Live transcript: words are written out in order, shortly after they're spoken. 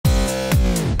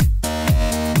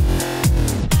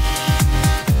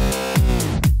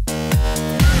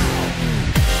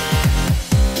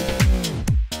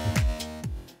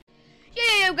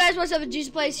guys, what's up? Jesus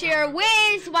Plays here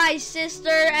with my sister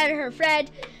and her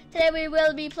friend. Today we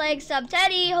will be playing some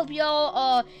Teddy. Hope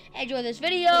y'all enjoy this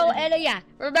video. And yeah,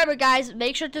 remember guys,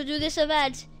 make sure to do this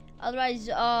event. Otherwise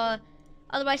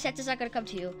Santa's not gonna come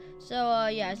to you. So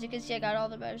yeah, as you can see, I got all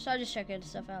the better. So I'm just checking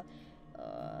stuff out.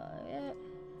 Yeah.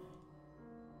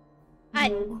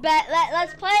 Alright,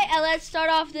 let's play and let's start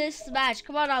off this match.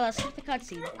 Come on, let's skip the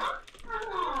cutscene.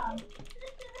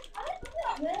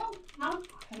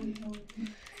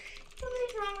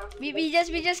 We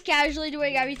just casually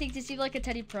doing everything to seem like a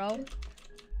Teddy Pro.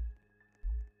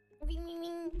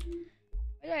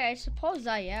 Okay, I suppose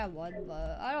I am one,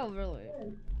 but I don't really.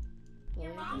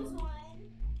 Your mom's one.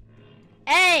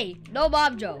 Hey, no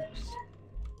mom jokes.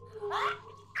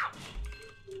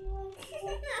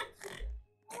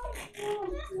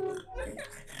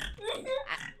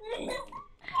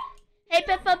 Hey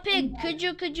Peppa Pig,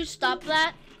 could you stop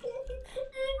that?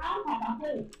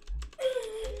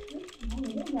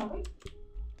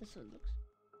 This one looks.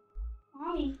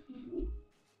 Mommy.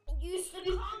 You used to be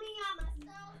calling on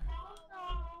myself.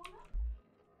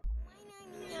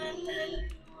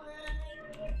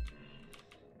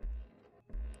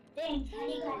 Dang,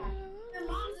 Teddy got your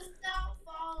mom's a cell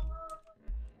phone.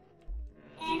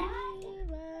 And I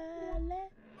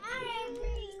am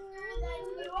pretty sure that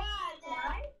you are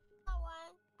that.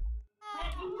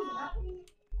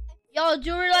 Y'all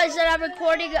do realize that I'm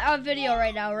recording a video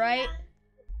right now, right?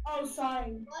 Oh,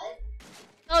 sorry. What?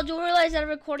 Y'all do realize that I'm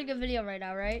recording a video right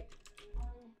now, right?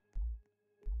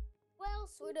 Well,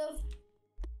 sort of.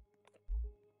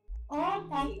 Oh,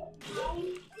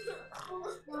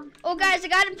 oh guys, I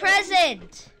got a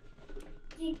present.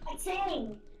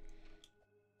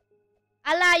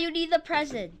 Allah, you need the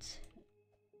present.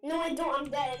 No, I don't. I'm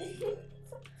dead.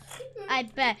 I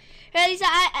bet. Hey, Elisa,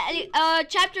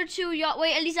 chapter 2, y'all.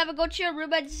 Wait, Elisa, go to your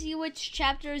room and see which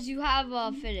chapters you have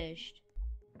finished.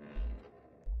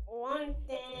 One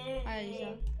thing. Alright,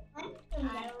 Elisa. I don't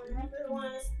ever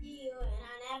want to see you, and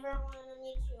I never want to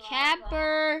meet you.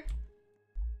 Camper.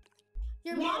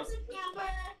 Your mom's a camper.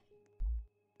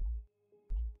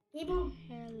 Hello.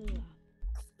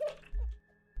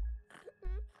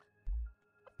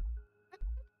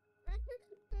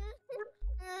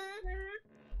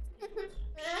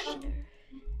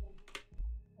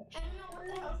 I don't know what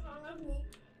the hell's wrong with me.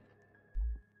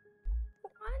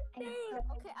 One thing.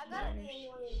 Okay, I got it.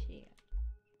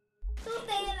 Two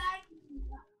things like you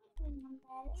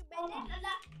better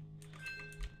not.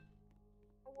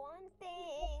 One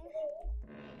thing.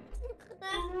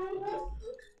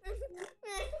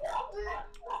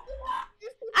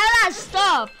 Allah,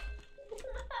 stop.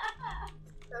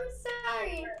 I'm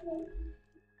sorry.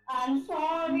 I'm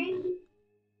sorry.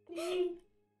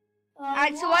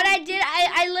 Alright, so what I did,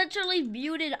 I literally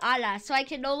muted Allah, so I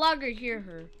can no longer hear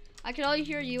her. I can only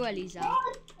hear you, Elisa.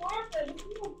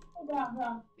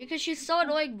 Because she's so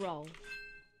annoying, bro.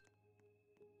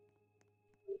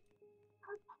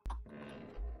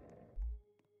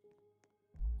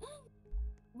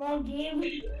 Well, game.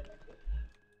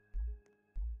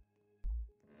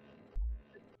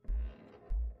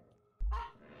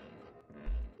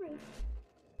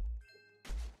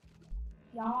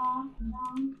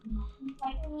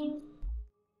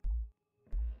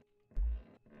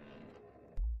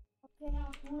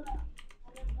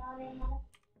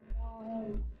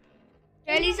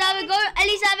 Elisa,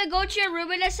 go to your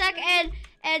room in a sec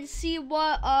and see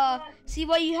what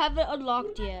you haven't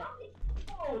unlocked yet.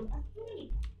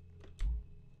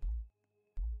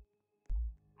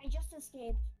 I just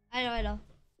escaped. I know.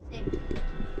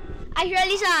 I hear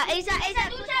Elisa,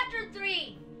 do chapter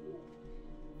 3.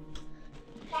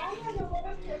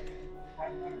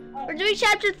 We're doing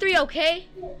chapter 3, okay?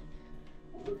 Oh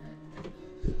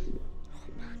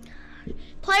my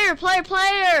god.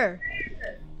 Player!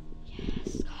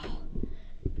 Yes, go.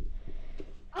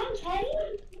 I'm Teddy.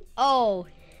 Oh.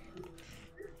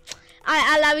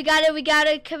 Allah, we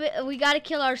gotta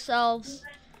kill ourselves.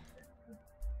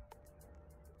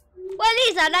 Well,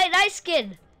 Lisa, nice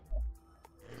skin.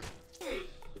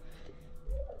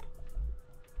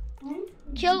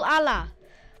 Kill Allah.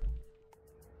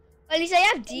 Well, Lisa, you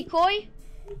have decoy?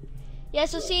 Yeah,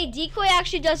 so see, decoy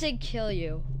actually doesn't kill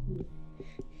you.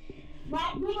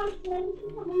 What?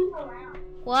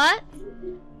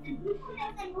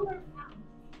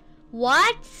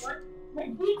 What?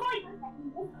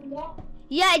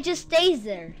 Yeah, it just stays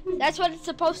there. That's what it's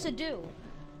supposed to do.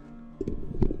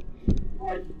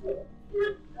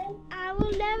 I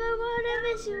will never want to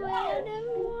miss you. I will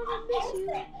never want to miss you.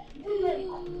 I will never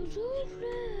want to see you.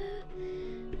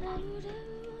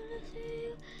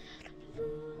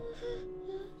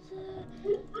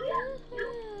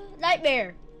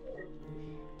 Nightmare.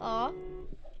 Aw.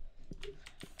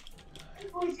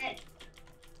 Who is it?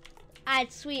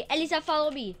 Alright, sweet. Elisa, follow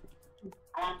me.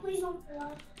 Please don't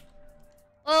follow.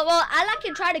 Well, Ala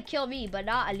can try to kill me, but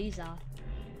not Elisa.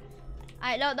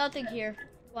 Alright, no, nothing here.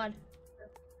 Come on.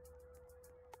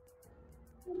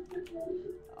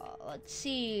 Let's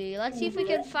see. Let's see if we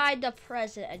can find the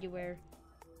present anywhere.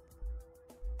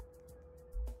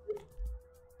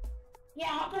 Yeah,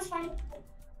 help us find it.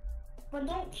 But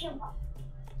don't kill us.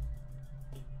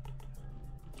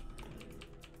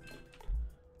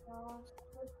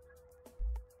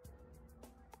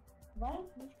 What?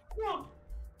 Yeah.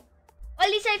 Oh,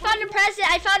 Elisa, I found a present.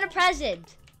 I found a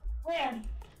present. Where?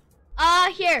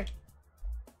 Here.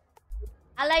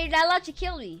 Ala, you're not allowed to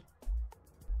kill me.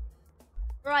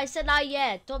 Bro, I said not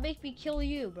yet. Don't make me kill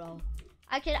you, bro.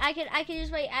 I can use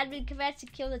my admin commands to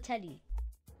kill the Teddy.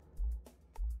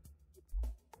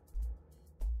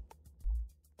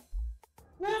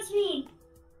 That's me.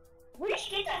 Where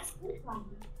did you get that skin from?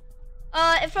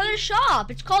 From the shop.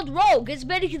 It's called Rogue. It's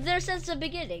been there since the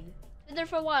beginning. Been there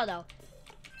for a while now.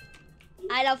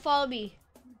 I don't follow me.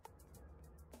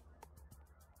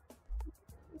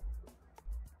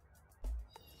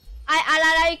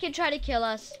 I you can try to kill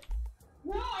us.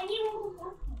 No, I need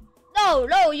one.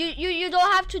 No, you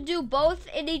don't have to do both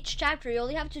in each chapter. You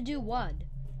only have to do one.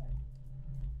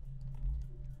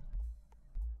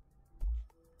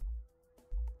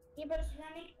 Yeah, but it's gonna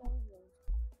make noises.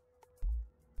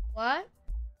 What?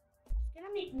 It's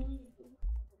gonna make noises.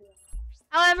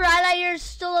 However, Ala, you're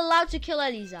still allowed to kill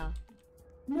Elisa.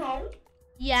 No.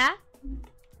 Yeah?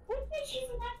 What did she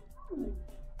do?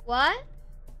 What?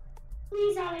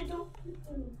 Please, Ale, don't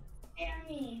scare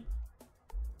me.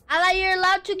 Ala, you're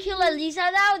allowed to kill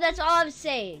Elisa now? That's all I'm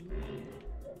saying.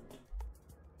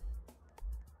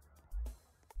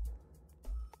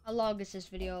 How long is this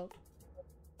video?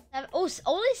 Oh,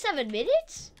 only 7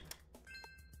 minutes?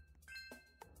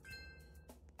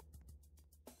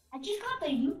 I just got the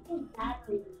useless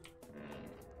battery.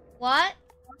 What?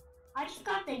 I just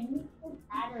got the useless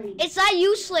battery. It's not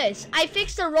useless. I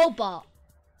fixed the robot.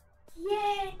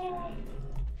 Yay!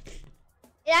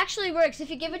 It actually works. If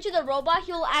you give it to the robot,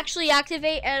 he will actually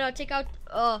activate and take out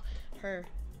her.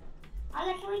 I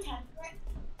like how we test it.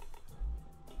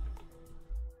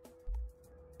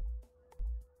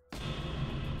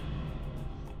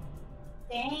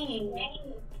 Dang.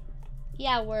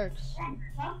 Yeah, it works.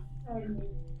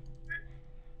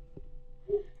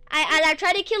 I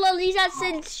tried to kill Elisa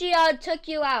since she took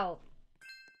you out.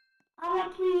 Allah,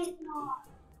 please not.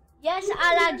 Yes,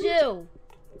 Ala, do.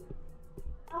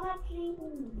 Allah, please.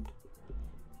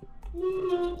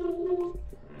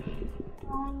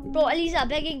 Bro, Elisa,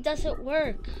 begging doesn't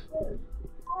work.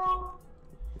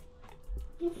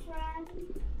 Your friend.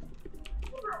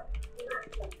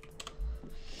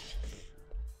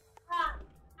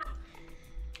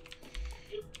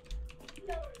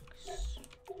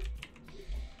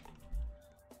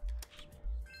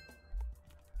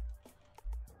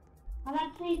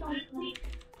 Allah, please don't.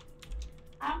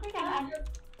 I don't think I've ever.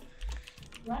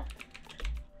 What?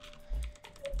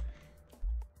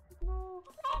 No.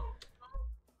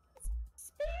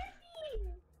 Spare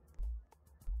me.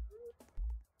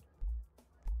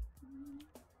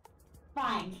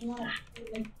 Fine. You know what?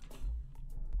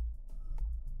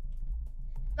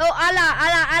 No,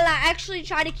 Allah, actually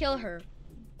try to kill her.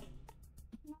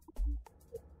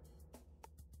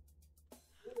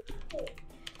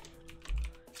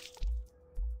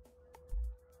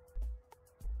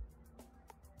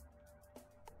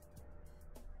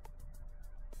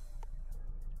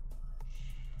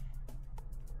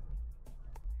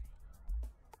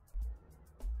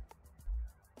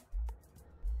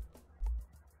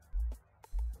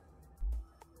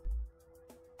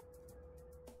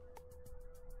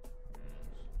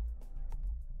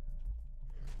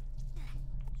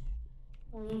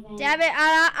 Damn it,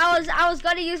 I was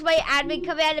gonna use my admin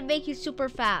command and make you super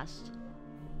fast.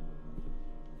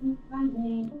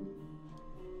 Who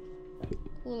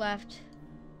left?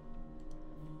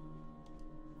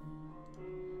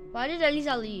 Why did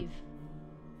Elisa leave?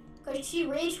 Cause she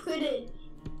rage quitted.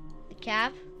 The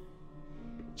cap?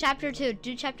 Chapter 2,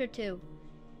 do chapter 2.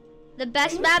 The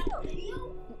best map.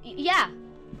 Yeah.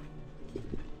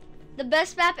 The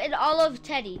best map in all of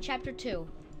Teddy, chapter 2.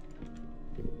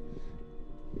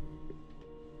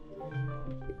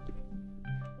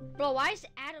 Bro, why is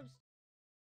Adam...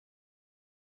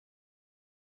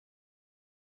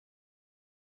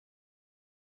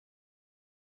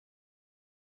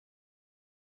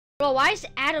 Bro, why is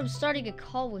Adam starting a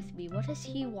call with me? What does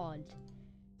he want?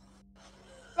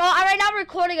 Bro, I'm right now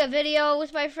recording a video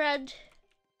with my friend.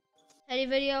 Any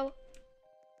video?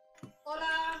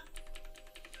 Hola.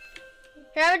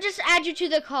 Here, I would just add you to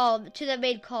the call, to the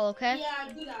main call, okay?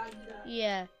 Yeah, do that.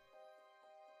 Yeah.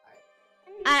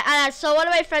 So one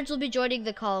of my friends will be joining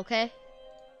the call, okay?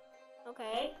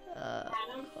 Okay.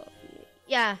 Adam?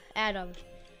 Yeah, Adam.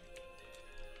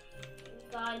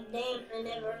 God damn, I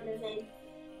never heard of him.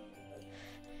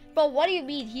 Bro, what do you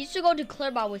mean? He used to go to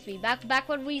Claremont with me, back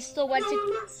when we still went to...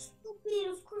 I'm not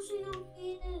stupid, of course I know who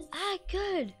he is. Ah,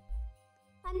 good.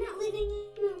 I'm not living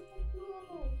in a...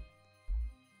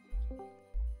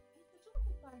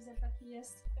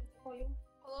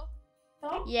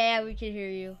 Hello? Yeah, we can hear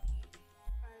you.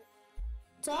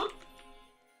 Co?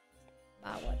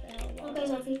 Wow, what the hell? Okay,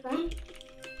 Sophie, fine.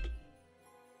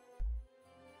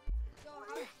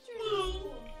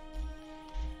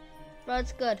 Bro,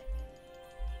 it's good.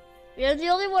 You're the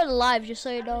only one alive, just so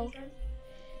you know.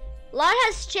 A lot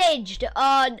has changed.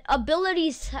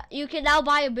 Abilities, you can now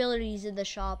buy abilities in the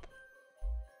shop.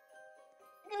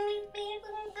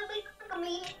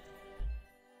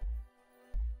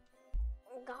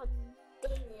 God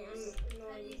damn.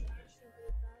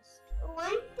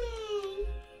 One thing.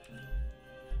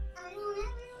 I don't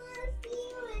ever want to see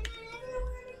you and I never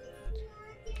want to see you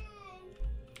again.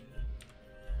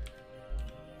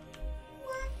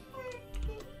 One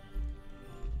thing.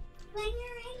 When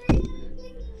you're angry,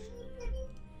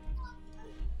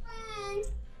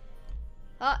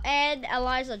 And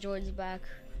Eliza joins back.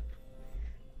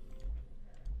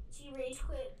 she rage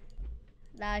quit.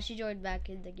 Nah, she joined back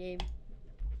in the game.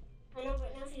 I know,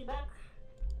 but now she's back.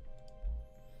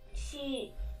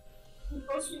 She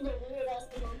posted the weird ass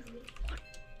thing on me.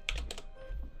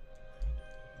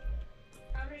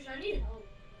 Average, I need help.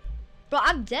 Bro,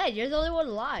 I'm dead. You're the only one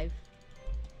alive.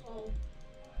 Oh.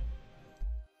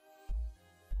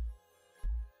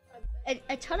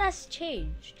 A ton has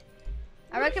changed.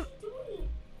 I reckon.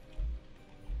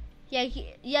 Yeah,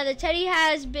 yeah. The Teddy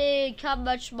has become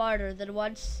much smarter than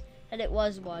it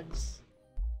was once.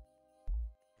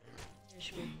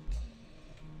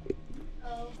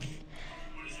 Oh.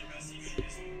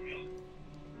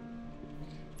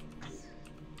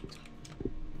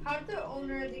 How did the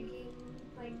owner of the game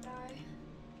like die?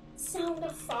 Sound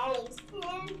of falling.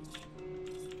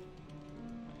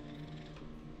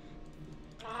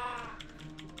 Ah.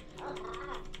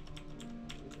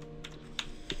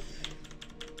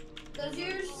 Does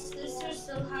your sister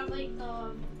still have like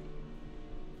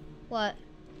What?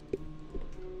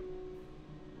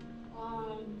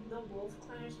 the wolf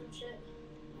clan or some shit?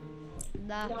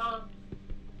 Nah. Nah.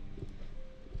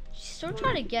 She's still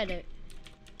trying to get it.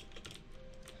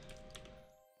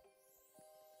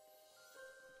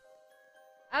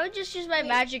 I would just use my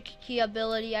magic key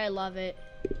ability. I love it.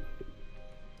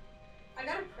 I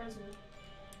got a present.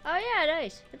 Oh yeah,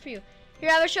 nice. Good for you.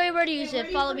 Here, I will show you where to use where it.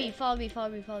 do you Follow put me, it? follow me, follow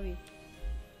me, follow me.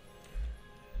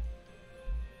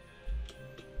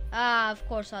 Ah, of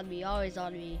course on me. Always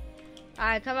on me.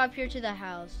 Alright, come up here to the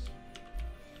house.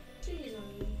 She's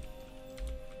on me.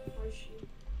 Or is she?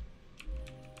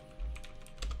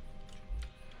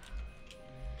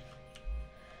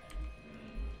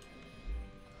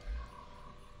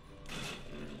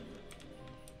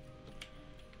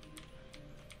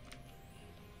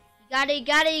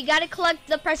 You gotta collect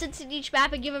the presents in each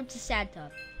map and give them to Santa.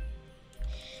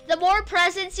 The more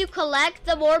presents you collect,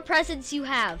 the more presents you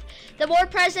have. The more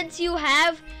presents you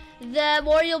have, the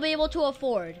more you'll be able to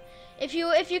afford. If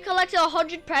you collect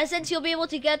 100 presents, you'll be able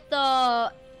to get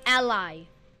the ally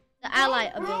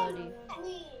ability.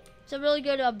 It's a really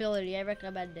good ability. I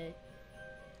recommend it.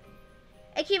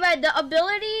 And keep in mind, the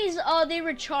abilities, they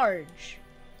recharge.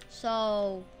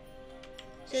 So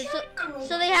they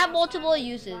have multiple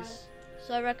uses.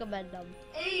 So I recommend them.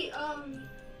 Hey,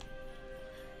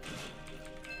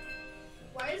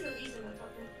 why is Elisa not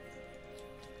talking?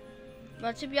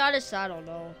 But to be honest, I don't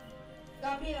know.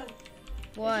 Gabriel,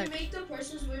 What? if you make the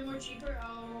prices way more cheaper,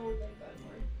 I'll like buy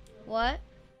more. What?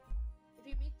 If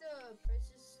you make the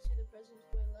prices to the presents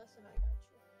way less, then I got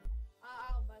you.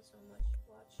 I'll buy so much.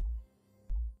 Watch.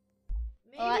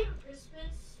 Maybe Well, on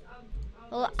Christmas.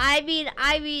 I'll Well, buy I mean,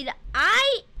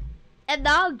 I am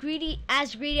not as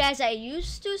greedy as I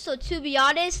used to. So to be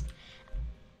honest,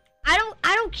 I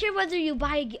don't care whether you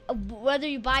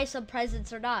buy some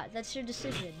presents or not. That's your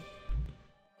decision.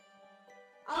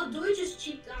 I'll do it just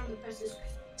cheap down the prices.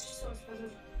 It's so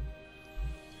expensive.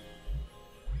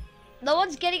 No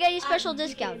one's getting any special you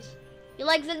discounts. You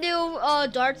like the new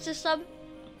dart system?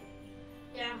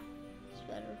 Yeah. It's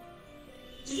better.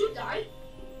 Did you die?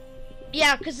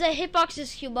 Yeah, cause the hitbox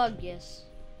is humongous.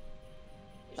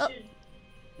 You Oh. should.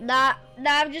 Nah,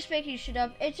 I'm just making shit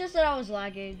up. It's just that I was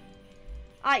lagging.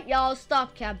 Alright, y'all,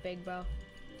 stop camping, bro.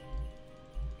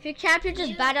 If you camp, you're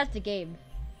just bad at the game.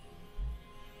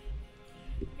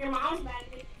 Your mom's bad.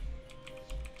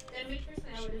 Then me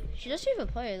personally, I would've. She doesn't even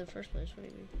play in the first place. What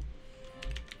do you mean?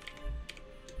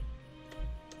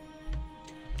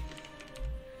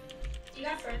 You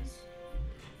got friends?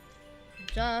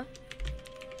 Duh.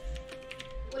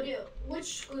 Which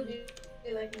school do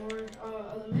you like more?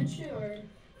 Elementary or?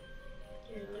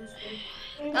 Yeah, middle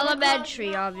school.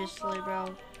 Elementary, obviously,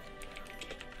 bro.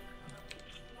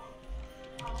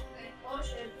 Oh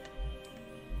shit.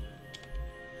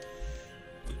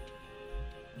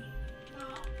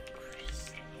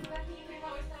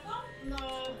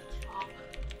 No.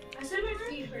 I said my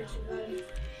feet hurt too bad.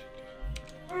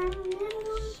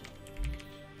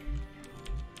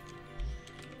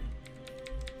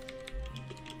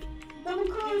 Double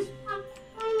cross.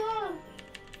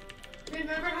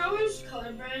 Remember how I was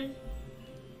colorblind?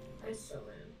 I still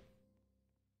am.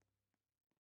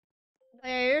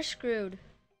 Yeah, you're screwed.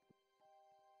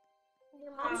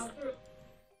 Your mom's screwed.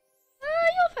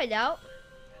 You'll find out.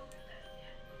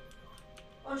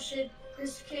 Oh shit,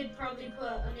 this kid probably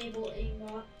put enable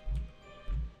aimbot.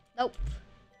 Nope.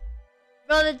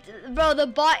 Bro, the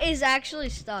bot is actually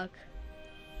stuck.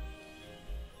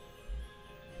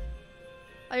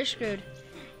 Oh, you're screwed.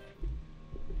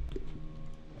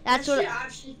 That's that what. shit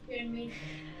actually scared me.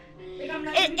 Like, I'm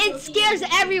not even It joking. scares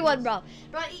everyone, bro.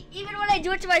 Bro, even when I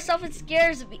do it to myself, it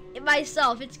scares me.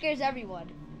 Myself, it scares everyone.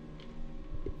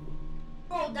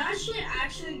 Bro, that shit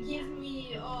actually gives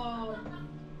me Bro, I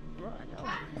know.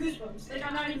 goosebumps. Like,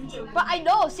 I'm not even joking. But I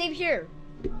know. Same here.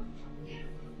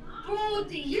 Bro,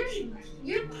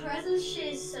 your presence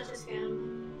shit is such a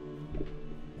scam.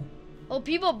 Oh,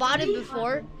 people bought it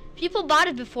before. People bought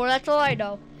it before. That's all I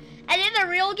know. And in the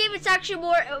real game, it's actually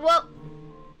more. Well,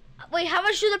 wait. How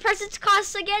much do the presents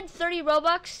cost again? 30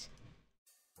 Robux.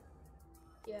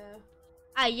 Yeah.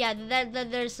 Yeah,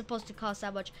 that they're supposed to cost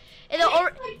that much. In the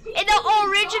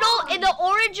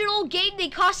original game, they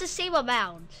cost the same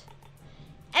amount.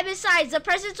 And besides, the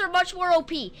presents are much more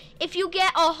OP. If you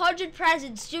get 100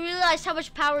 presents, do you realize how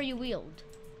much power you wield?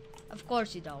 Of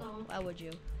course you don't. No. Why would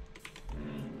you?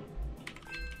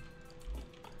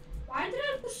 Why did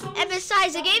I put so much And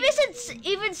besides, the stuff? game isn't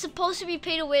even supposed to be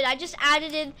pay to win. I just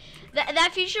added in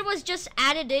that feature was just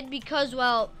added in because,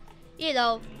 well, you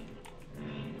know,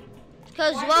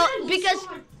 because Why well, did I lose because so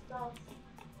much stuff?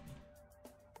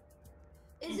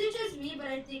 Is it just me? But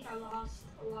I think I lost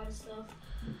a lot of stuff.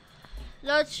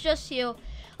 no, it's just you.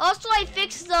 Also, I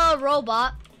fixed the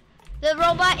robot. The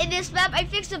robot in this map, I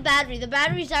fixed the battery. The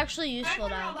battery's actually useful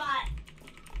now.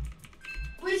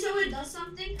 Wait, so it does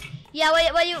something? Yeah,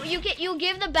 when you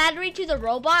give the battery to the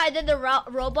robot, and then the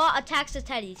robot attacks the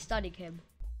Teddy, stunning him.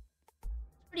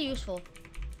 It's pretty useful.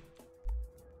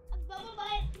 Bubble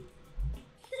butt.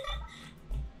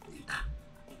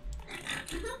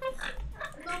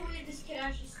 No way, this kid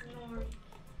actually snored.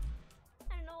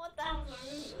 I don't know what that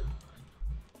was.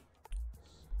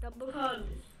 Double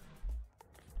hugs.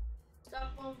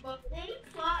 Stop on butt.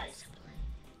 Plus.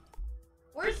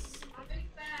 Where's my big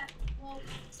fat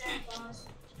Santa Claus?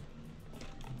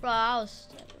 Bro, I was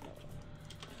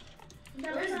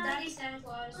Where's Daddy Santa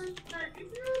Claus? in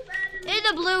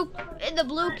the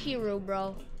blue key room,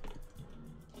 bro.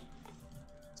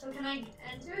 So can I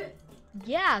enter it?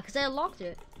 Yeah, cause I unlocked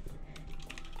it.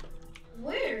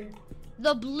 Where?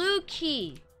 The blue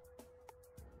key.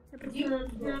 You.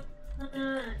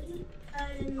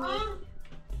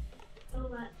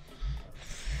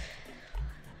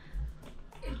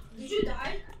 Did you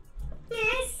die?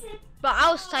 Yes. But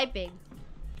I was typing.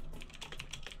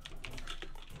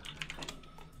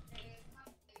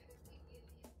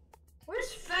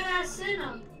 Where's fat ass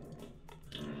Santa?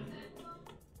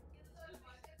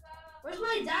 Where's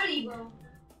my daddy, bro?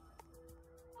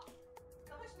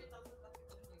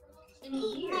 In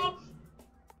here.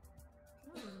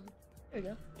 There we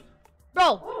go. Bro,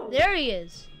 Oh. there he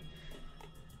is.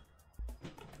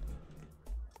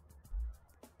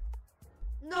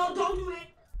 No, don't do it.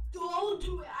 Don't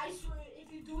do it. I swear,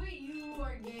 if you do it, you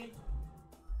are gay.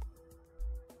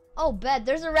 Oh, Bet,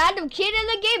 there's a random kid in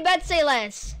the game. Bet, say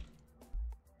less.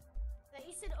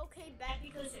 He said okay back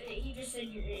because he just said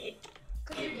you're it.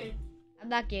 Cause you're gay. I'm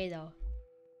not gay though.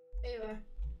 There you are.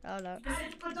 Oh no.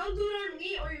 But don't do it on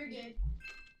me or you're gay.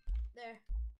 There.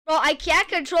 Bro, I can't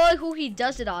control who he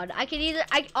does it on. I can either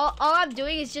all I'm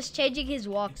doing is just changing his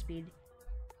walk speed.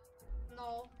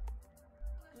 No.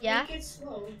 Yeah? Make it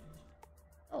slow.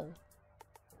 Oh.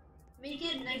 Make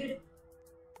it negative.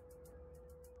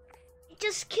 He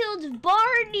just killed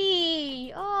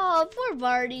Barney. Oh, poor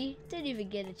Barney. Didn't even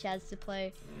get a chance to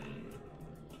play.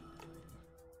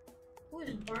 Who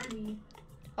is Barney?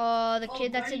 The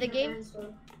kid that's in the game?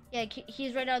 Yeah,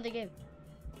 he's right now in the game.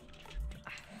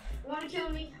 You wanna kill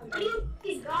me?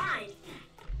 He's gone.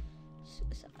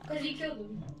 Because you killed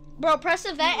him. Bro, press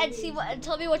event and see what and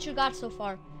tell me what you got so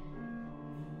far.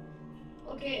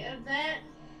 Okay, event,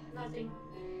 nothing.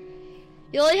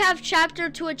 You only have chapter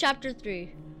 2 and chapter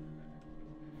 3.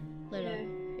 Yeah.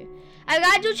 I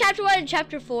gotta do chapter 1 and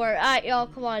chapter 4. Alright, y'all,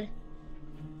 come on.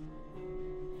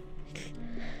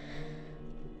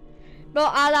 Bro,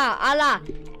 Allah.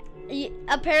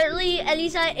 Apparently,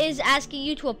 Elisa is asking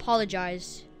you to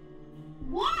apologize.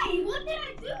 Why? What did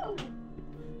I do?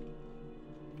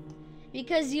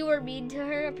 Because you were mean to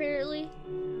her, apparently.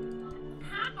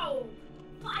 How?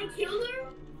 I killed her?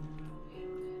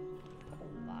 Oh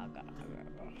my God.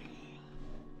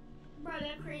 Bro,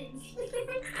 that cringe. I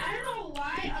don't know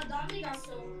why Adami got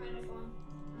so kind of fun.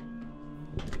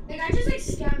 Like, I just like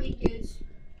scamming kids.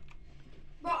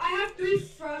 Bro, I have 3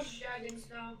 frost dragons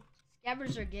now.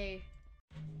 Scabbers are gay.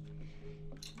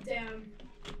 Damn.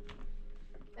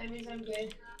 That means I'm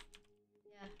gay.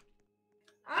 Yeah.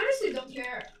 I honestly don't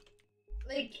care.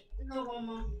 Like, no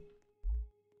homo.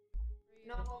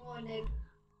 No homo, Nick.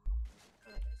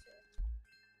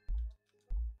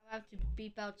 I have to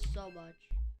beep out so much.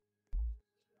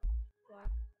 What?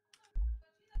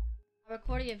 I'm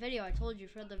recording a video, I told you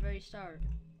from the very start.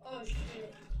 Oh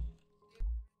shit.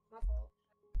 My fault.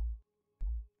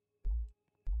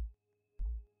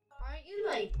 Aren't you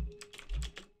like...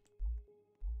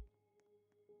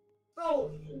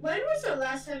 Bro, when was the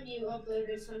last time you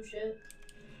uploaded some shit?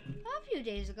 A few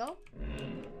days ago.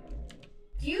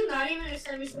 Do you not even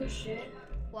send me some shit?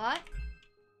 What?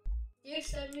 Do you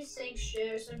send me saying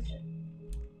shit or some shit?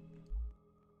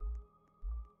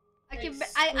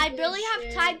 I barely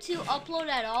have time to upload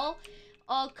at all,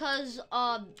 cause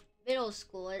middle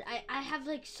school and I have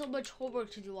like so much homework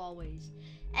to do always,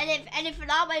 and if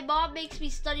not, my mom makes me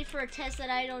study for a test that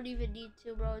I don't even need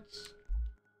to, bro. It's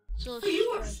so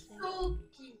You are stressing. so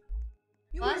cute.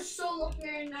 You What? are so lucky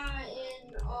you're not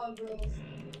in Grove.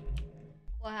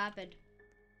 What happened?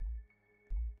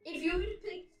 If you would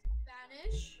pick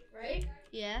Spanish, right?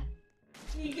 Yeah.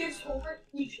 He gives homework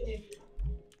each day.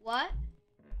 What?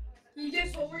 He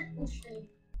gives homework each day.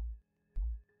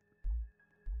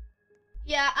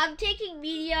 Yeah, I'm taking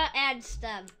media and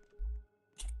STEM.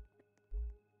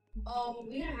 Oh,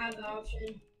 we don't have the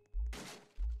option.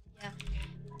 Yeah.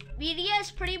 Media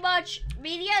is pretty much. Well,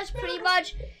 media is pretty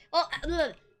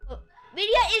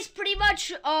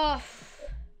much.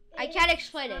 I can't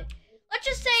explain it. Let's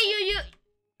just say you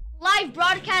live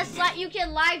broadcast. You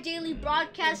can live daily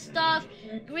broadcast stuff.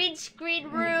 Green screen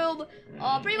room.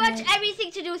 Pretty much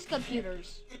everything to do with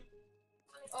computers.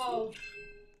 Oh,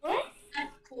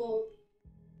 that's cool.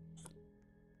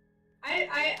 I'm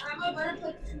about to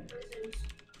put 2 persons.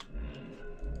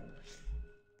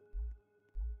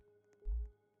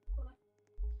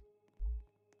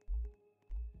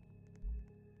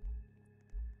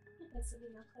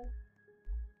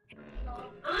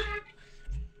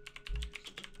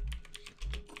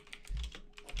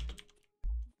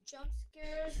 Jump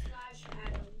scares /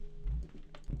 Adam.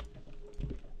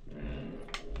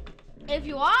 If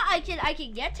you want, I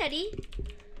can get Teddy.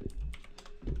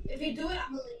 If you do it,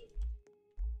 I'm gonna leave.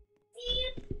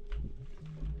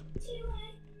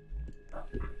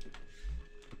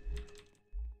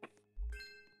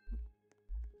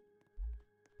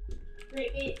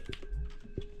 Wait.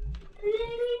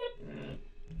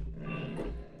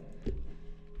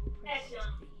 That's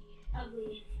not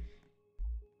ugly.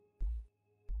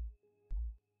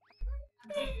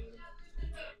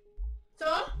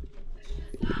 So?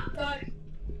 Done.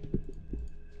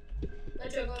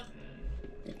 Let's go.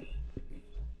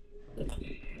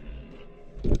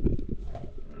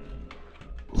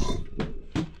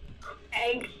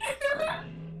 Egg.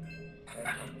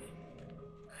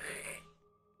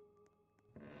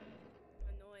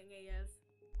 Annoying AF.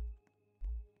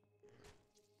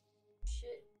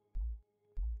 Shit.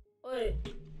 Wait.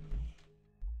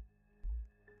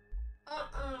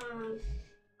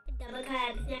 Double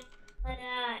card. But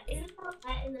isn't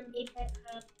that in the Apex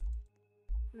Cup?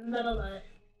 Blah blah blah.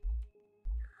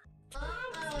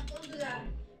 Don't do that.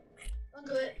 Don't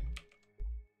do it.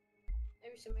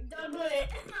 Every single Don't do it.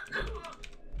 No.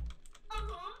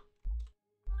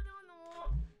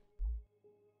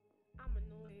 I'm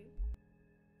annoying.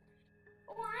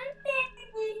 One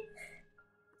thing.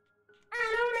 I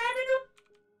don't ever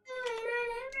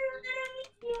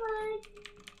make you like.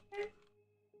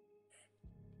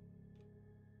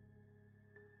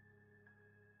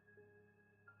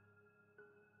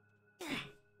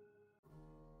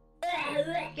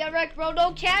 Get wrecked, bro.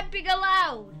 No camping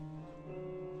allowed.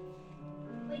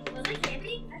 Wait,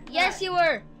 Yes, you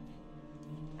were.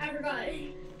 I forgot.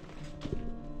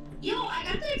 Yo, I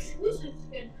got the exclusive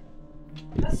skin.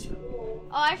 That's cool.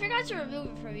 Oh, I forgot to remove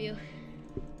it from you.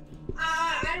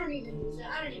 I don't even use it.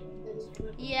 I don't even use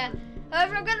it. Yeah.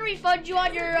 However, I'm gonna refund you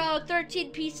on your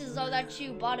 13 pieces though that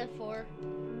you bought it for.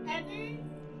 Evan?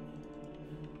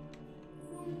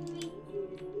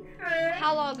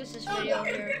 How long is this video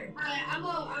here? I'm a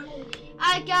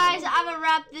Alright guys, I'm gonna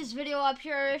wrap this video up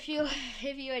here. If you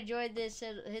enjoyed this,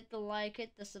 hit the like,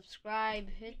 hit the subscribe,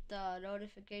 hit the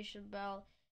notification bell,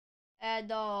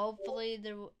 and hopefully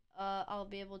I'll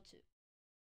be able to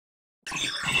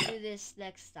do this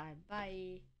next time.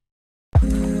 Bye.